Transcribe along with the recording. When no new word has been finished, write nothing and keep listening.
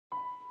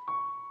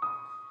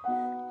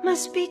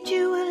Must be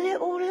due a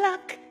little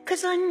luck,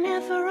 'cause I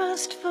never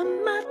asked for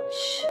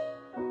much.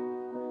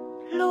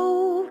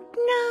 Lord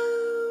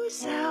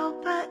knows how,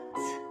 but...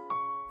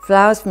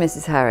 Flowers for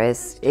Mrs.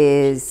 Harris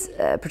is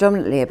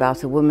predominantly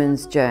about a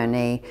woman's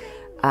journey.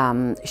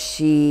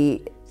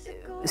 She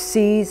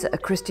sees a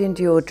Christian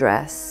Dior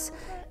dress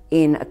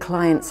in a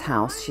client's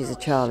house. She's a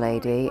char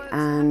lady,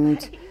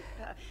 and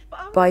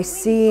by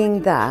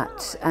seeing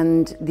that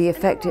and the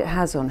effect it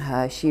has on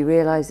her, she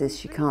realises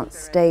she can't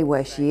stay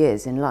where she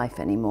is in life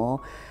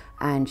anymore,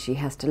 and she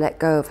has to let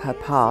go of her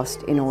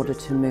past in order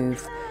to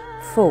move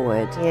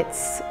forward.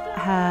 It's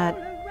her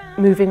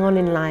moving on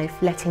in life,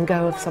 letting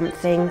go of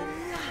something,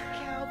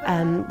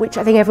 which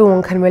I think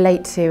everyone can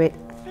relate to.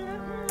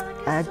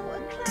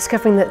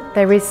 Discovering that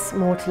there is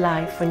more to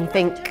life when you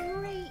think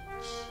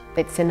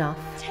it's enough.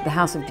 The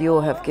House of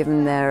Dior have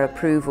given their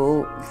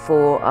approval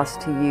for us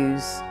to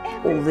use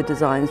all the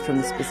designs from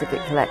the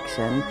specific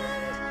collection,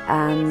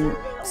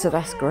 so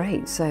that's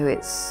great. So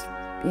it's,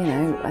 you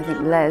know, I think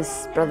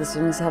Les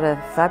Brotherston has had a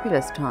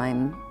fabulous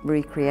time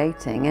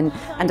recreating and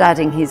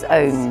adding his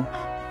own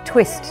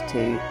twist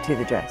to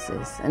the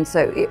dresses, and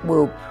so it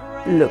will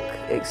look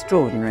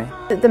extraordinary.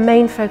 The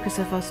main focus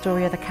of our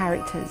story are the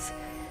characters,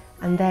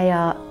 and they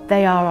are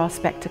our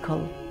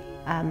spectacle.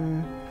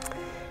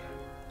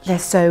 They're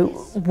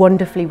so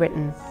wonderfully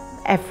written.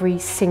 Every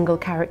single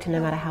character, no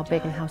matter how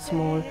big and how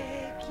small,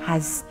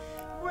 has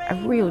a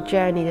real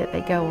journey that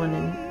they go on,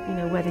 and you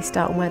know, where they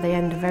start and where they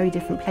end are very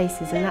different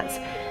places, and that's,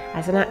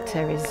 as an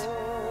actor, is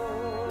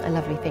a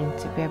lovely thing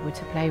to be able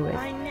to play with.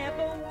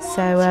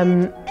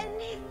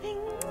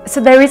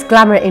 So there is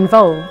glamour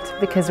involved,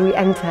 because we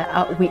enter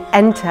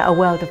a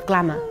world of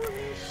glamour,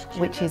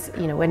 which is,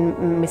 you know, when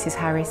Mrs.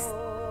 Harris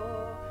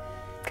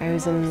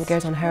goes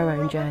on her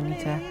own journey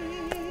to,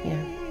 you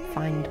know,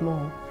 find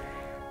more.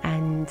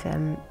 And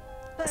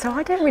so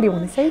I don't really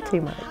want to say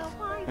too much,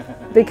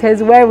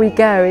 because where we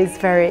go is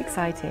very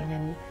exciting,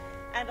 and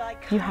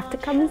you have to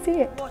come and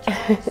see it.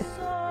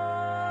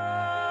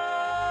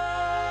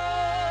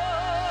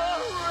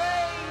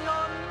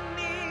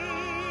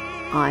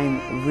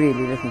 I'm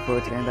really looking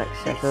forward to going back to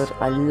Sheffield.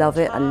 I love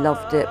it. I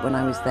loved it when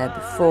I was there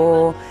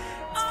before.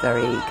 It's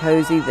very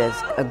cosy.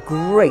 There's a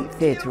great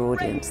theatre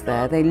audience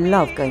there. They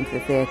love going to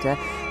the theatre.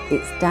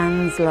 It's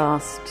Dan's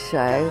last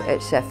show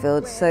at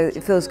Sheffield, so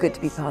it feels good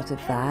to be part of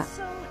that.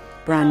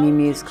 Brand new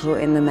musical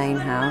in the main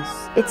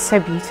house. It's so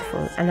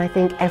beautiful, and I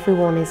think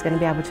everyone is going to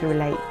be able to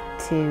relate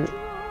to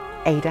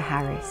Ada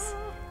Harris,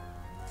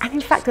 and in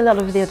fact a lot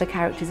of the other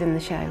characters in the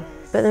show.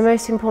 But the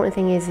most important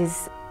thing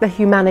is the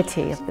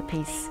humanity of the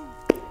piece,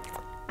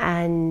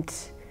 and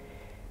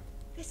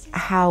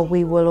how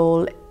we will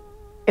all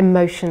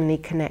emotionally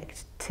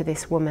connect to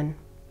this woman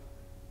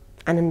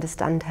and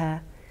understand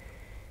her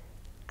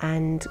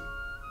and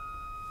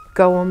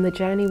go on the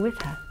journey with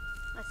her.